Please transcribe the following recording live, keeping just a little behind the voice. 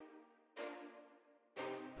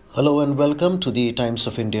Hello and welcome to the Times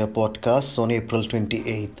of India podcast on April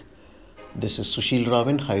 28th. This is Sushil Rao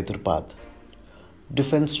in Hyderabad.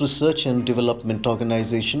 Defense Research and Development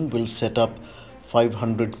Organization will set up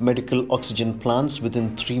 500 medical oxygen plants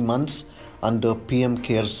within 3 months under PM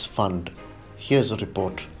CARES Fund. Here's a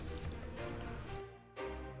report.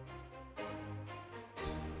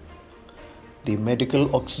 The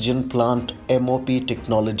medical oxygen plant MOP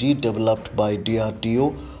technology developed by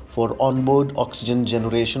DRDO for onboard oxygen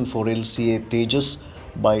generation for LCA Tejas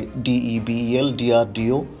by DEBEL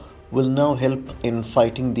DRDO will now help in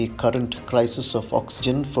fighting the current crisis of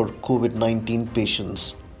oxygen for COVID 19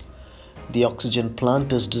 patients. The oxygen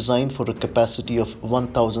plant is designed for a capacity of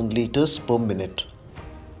 1000 liters per minute.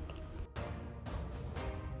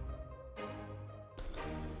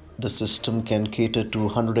 The system can cater to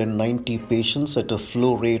 190 patients at a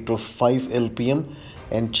flow rate of 5 lpm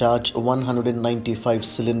and charge 195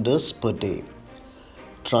 cylinders per day.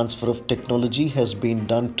 Transfer of technology has been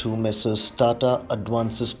done to Messrs. Tata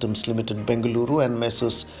Advanced Systems Limited Bengaluru and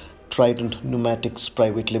Messrs. Trident Pneumatics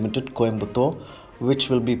Private Limited Coimbatore, which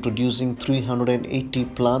will be producing 380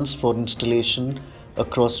 plants for installation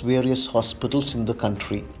across various hospitals in the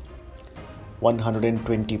country.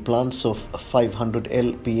 120 plants of 500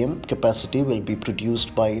 lpm capacity will be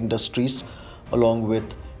produced by industries along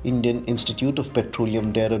with Indian Institute of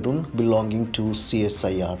Petroleum Dehradun belonging to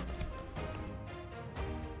CSIR.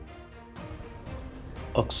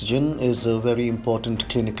 Oxygen is a very important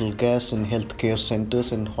clinical gas in healthcare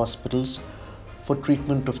centers and hospitals for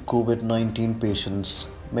treatment of COVID 19 patients.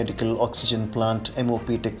 Medical oxygen plant MOP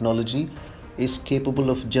technology is capable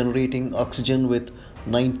of generating oxygen with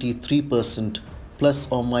 93%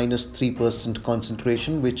 plus or minus 3%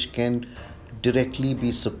 concentration, which can directly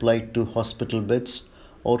be supplied to hospital beds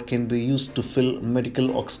or can be used to fill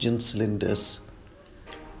medical oxygen cylinders.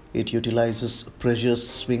 It utilizes pressure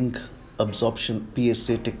swing absorption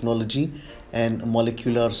PSA technology and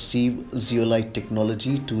molecular sieve zeolite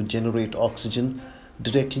technology to generate oxygen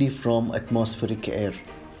directly from atmospheric air.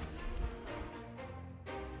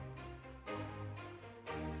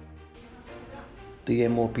 The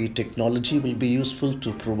MOP technology will be useful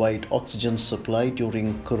to provide oxygen supply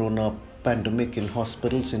during corona pandemic in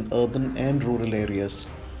hospitals in urban and rural areas.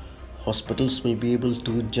 Hospitals will be able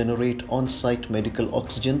to generate on-site medical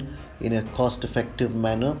oxygen in a cost-effective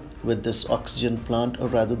manner with this oxygen plant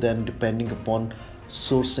rather than depending upon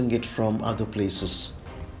sourcing it from other places.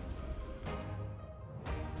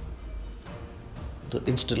 The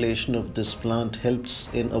installation of this plant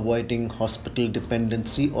helps in avoiding hospital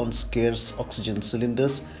dependency on scarce oxygen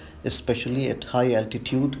cylinders, especially at high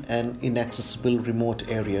altitude and inaccessible remote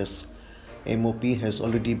areas. MOP has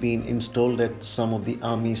already been installed at some of the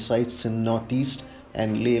army sites in Northeast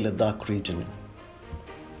and Leh Ladakh region.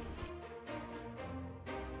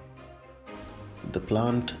 The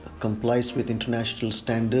plant complies with international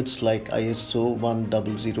standards like ISO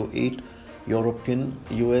 1008, European,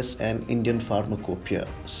 US, and Indian pharmacopoeia.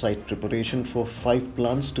 Site preparation for 5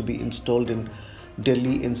 plants to be installed in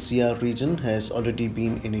Delhi NCR region has already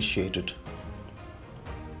been initiated.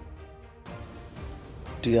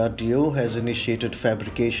 DRDO has initiated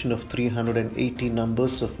fabrication of 380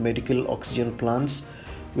 numbers of medical oxygen plants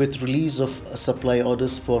with release of supply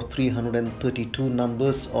orders for 332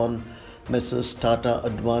 numbers on Messrs. Tata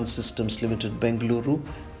Advanced Systems Limited Bengaluru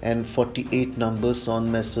and 48 numbers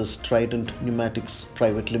on Messrs. Trident Pneumatics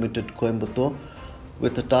Private Limited Coimbatore,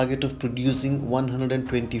 with a target of producing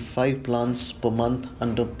 125 plants per month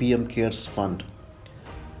under PM CARES Fund.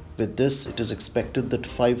 With this, it is expected that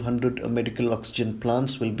 500 medical oxygen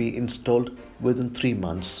plants will be installed within 3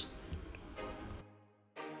 months.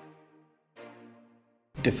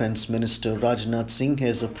 Defense Minister Rajnath Singh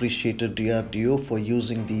has appreciated DRDO for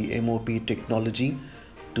using the MOP technology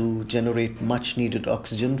to generate much needed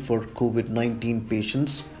oxygen for COVID 19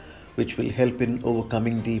 patients, which will help in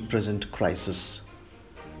overcoming the present crisis.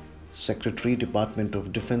 Secretary, Department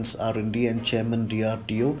of Defense R&D and Chairman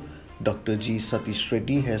DRDO, Dr. G. Satish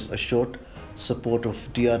Reddy has assured support of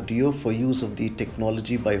DRDO for use of the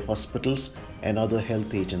technology by hospitals and other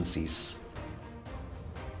health agencies.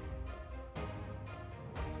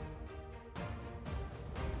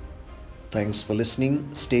 Thanks for listening.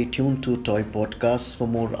 Stay tuned to Toy Podcasts for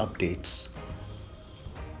more updates.